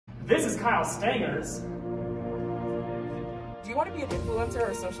This is Kystangers. Do you want to be an influencer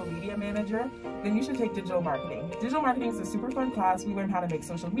or social media manager? Then you should take digital marketing. Digital marketing is a super fun class. We learn how to make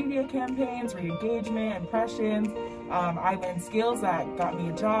social media campaigns, re-engagement, impressions. I learned skills that got me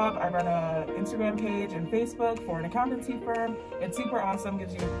a job. I run an Instagram page and Facebook for an accountancy firm. It's super awesome,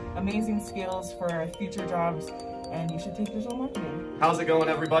 gives you amazing skills for future jobs, and you should take digital marketing. How's it going,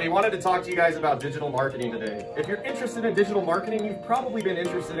 everybody? Wanted to talk to you guys about digital marketing today. If you're interested in digital marketing, you've probably been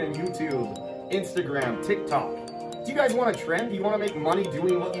interested in YouTube, Instagram, TikTok. Do you guys want a trend? Do you want to make money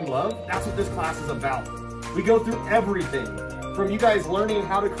doing what you love? That's what this class is about. We go through everything, from you guys learning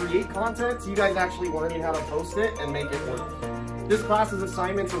how to create content to you guys actually learning how to post it and make it work. This class's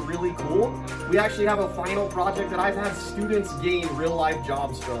assignments are really cool. We actually have a final project that I've had students gain real life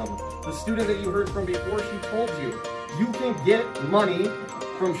jobs from. The student that you heard from before, she told you, you can get money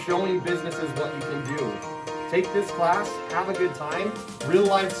from showing businesses what you can do. Take this class, have a good time, real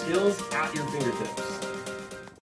life skills at your fingertips.